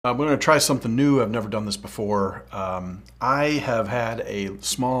I'm going to try something new. I've never done this before. I have had a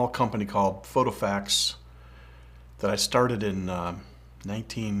small company called PhotoFax that I started in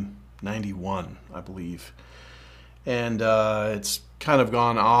 1991, I believe. And it's kind of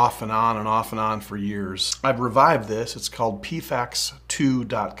gone off and on and off and on for years. I've revived this. It's called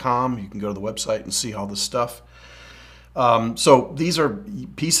pfax2.com. You can go to the website and see all this stuff. So these are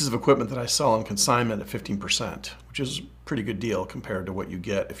pieces of equipment that I sell on consignment at 15%, which is a pretty good deal compared to what you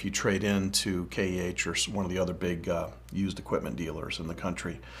get if you trade into KEH or one of the other big used equipment dealers in the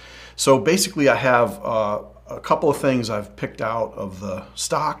country. So basically I have a couple of things I've picked out of the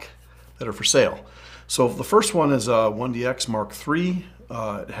stock that are for sale. So the first one is a 1DXMIII.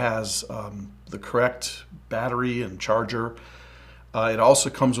 It has the correct battery and charger. It also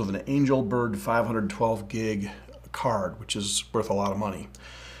comes with an Angelbird 512 gig card, which is worth a lot of money.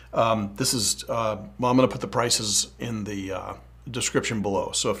 This is, well, I'm going to put the prices in the description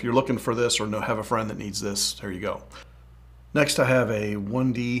below. So if you're looking for this or have a friend that needs this, there you go. Next I have a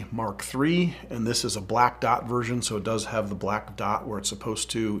 1D Mark III, and this is a black dot version, so it does have the black dot where it's supposed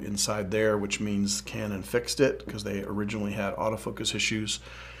to inside there, which means Canon fixed it because they originally had autofocus issues.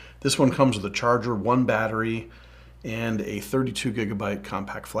 This one comes with a charger, one battery, and a 32 gigabyte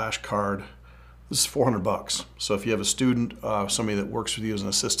compact flash card. This is 400 bucks. So if you have a student, somebody that works with you as an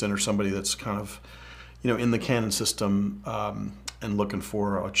assistant, or somebody that's kind of, in the Canon system and looking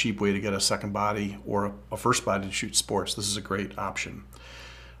for a cheap way to get a second body or a first body to shoot sports, this is a great option.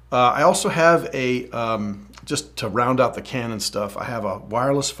 I also have a, just to round out the Canon stuff, I have a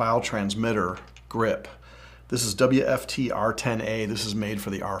wireless file transmitter grip. This is WFT R10A. This is made for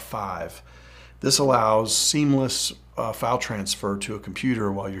the R5. This allows seamless file transfer to a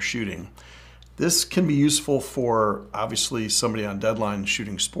computer while you're shooting. This can be useful for, obviously, somebody on deadline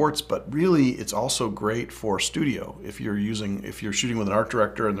shooting sports, but really it's also great for studio. If you're shooting with an art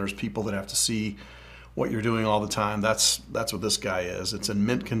director and there's people that have to see what you're doing all the time, that's what this guy is. It's in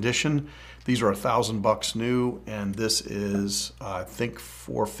mint condition. These are $1,000 new, and this is, I think,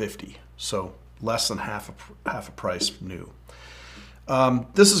 $450. So less than half a price new.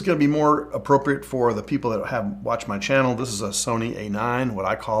 This is going to be more appropriate for the people that watch my channel. This is a Sony A9, what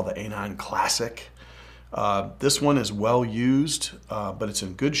I call the A9 Classic. This one is well used, but it's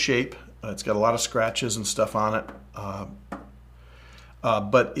in good shape. It's got a lot of scratches and stuff on it.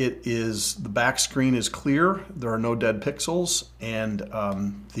 But the back screen is clear. There are no dead pixels, and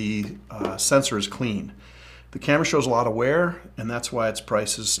the sensor is clean. The camera shows a lot of wear, and that's why its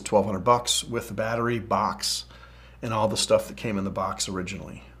price is $1,200 with the battery, box, and all the stuff that came in the box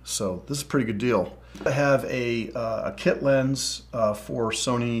originally. So this is a pretty good deal. I have a kit lens for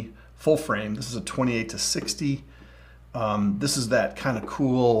Sony full frame. This is a 28-60. This is that kind of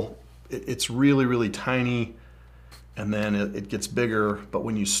cool, it's really, really tiny, and then it gets bigger, but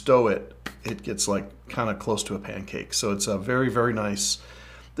when you stow it, it gets like kind of close to a pancake. So it's a very, very nice.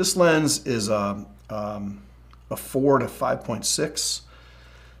 This lens is a 4 to 5.6.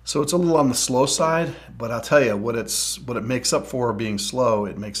 So it's a little on the slow side, but I'll tell you what it makes up for being slow,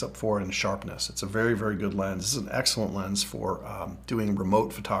 it makes up for in sharpness. It's a very, very good lens. This is an excellent lens for doing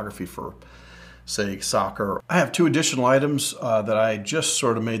remote photography for, say, soccer. I have two additional items that I just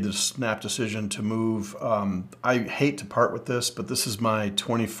sort of made the snap decision to move. I hate to part with this, but this is my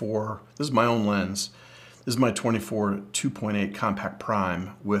 24, this is my own lens. This is my 24 2.8 Compact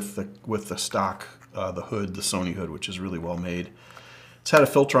Prime with the stock, the hood, the Sony hood, which is really well made. It's had a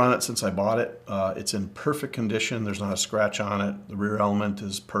filter on it since I bought it. It's in perfect condition. There's not a scratch on it. The rear element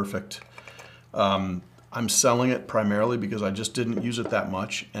is perfect. I'm selling it primarily because I just didn't use it that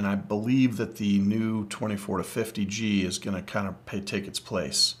much, and I believe that the new 24-50G is going to kind of take its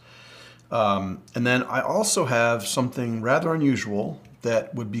place. And then I also have something rather unusual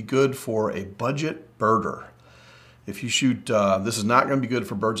that would be good for a budget birder. If you shoot, this is not going to be good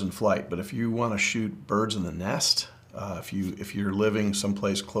for birds in flight, but if you want to shoot birds in the nest, if you're living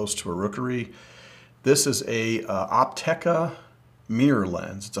someplace close to a rookery, this is a Opteka mirror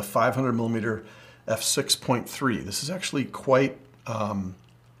lens. It's a 500mm f6.3. This is actually quite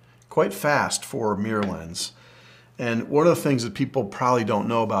fast for a mirror lens. And one of the things that people probably don't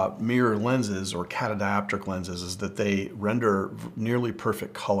know about mirror lenses or catadioptric lenses is that they render nearly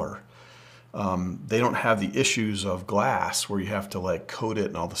perfect color. They don't have the issues of glass where you have to like coat it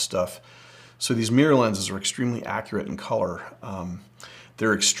and all the stuff. So these mirror lenses are extremely accurate in color.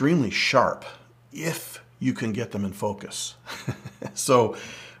 They're extremely sharp if you can get them in focus. So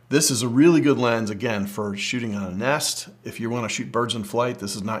this is a really good lens, again, for shooting on a nest. If you want to shoot birds in flight,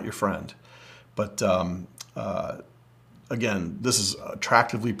 this is not your friend. But again, this is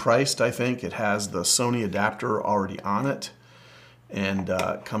attractively priced, I think. It has the Sony adapter already on it. And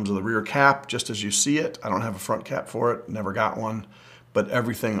it comes with a rear cap, just as you see it. I don't have a front cap for it, never got one, but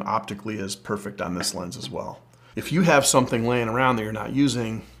everything optically is perfect on this lens as well. If you have something laying around that you're not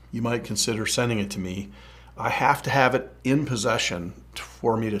using, you might consider sending it to me. I have to have it in possession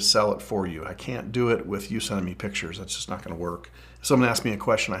for me to sell it for you. I can't do it with you sending me pictures. That's just not going to work. If someone asks me a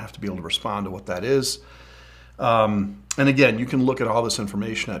question, I have to be able to respond to what that is. And again, you can look at all this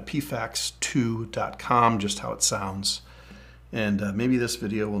information at pfax2.com, just how it sounds. And maybe this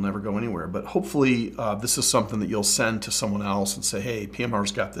video will never go anywhere, but hopefully this is something that you'll send to someone else and say, hey,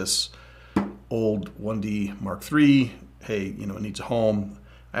 PMR's got this old 1D Mark III. Hey, you know, it needs a home.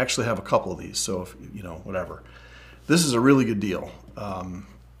 I actually have a couple of these, so if, you know, whatever. This is a really good deal.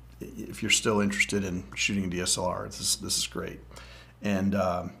 If you're still interested in shooting DSLR, this is great. And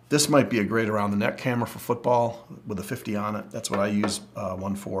this might be a great around the neck camera for football with a 50 on it. That's what I use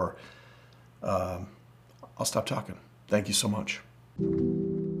one for. I'll stop talking. Thank you so much.